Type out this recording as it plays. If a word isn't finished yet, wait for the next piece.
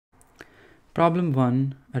Problem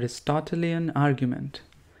 1. Aristotelian argument.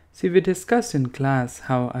 See, we discussed in class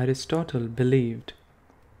how Aristotle believed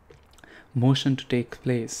motion to take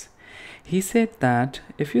place. He said that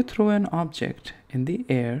if you throw an object in the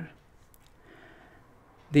air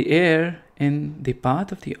in the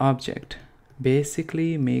path of the object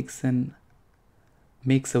basically makes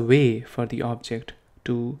a way for the object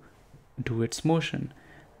to do its motion.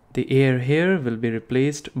 The air here will be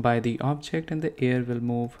replaced by the object and the air will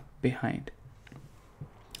move behind.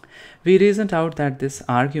 We reasoned out that this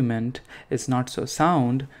argument is not so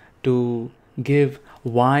sound to give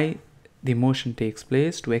why the motion takes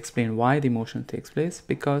place, to explain why the motion takes place,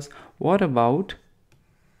 because what about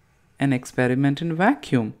an experiment in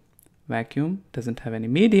vacuum? Vacuum doesn't have any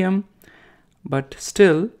medium, but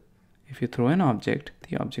still, if you throw an object,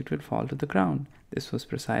 the object will fall to the ground. This was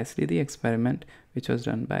precisely the experiment which was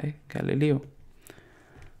done by Galileo.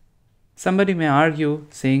 Somebody may argue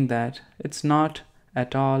saying that it's not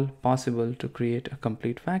at all possible to create a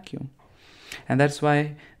complete vacuum. And that's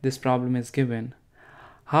why this problem is given.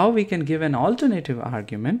 How we can give an alternative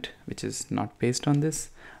argument, which is not based on this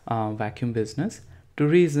vacuum business, to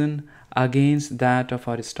reason against that of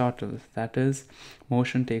Aristotle, that is,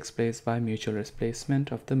 motion takes place by mutual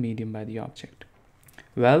displacement of the medium by the object.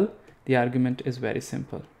 Well, the argument is very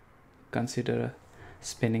simple. Consider a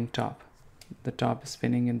spinning top. The top is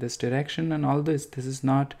spinning in this direction, and all this is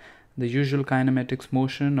not the usual kinematics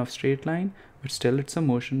motion of straight line, but still it's a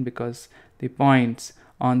motion because the points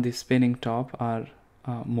on the spinning top are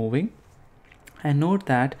moving. And note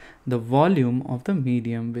that the volume of the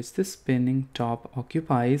medium which the spinning top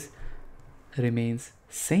occupies remains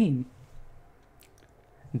same.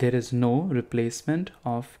 There is no replacement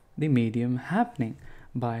of the medium happening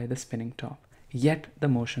by the spinning top, yet the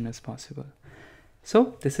motion is possible.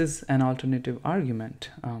 So this is an alternative argument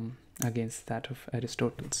against that of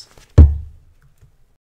Aristotle's.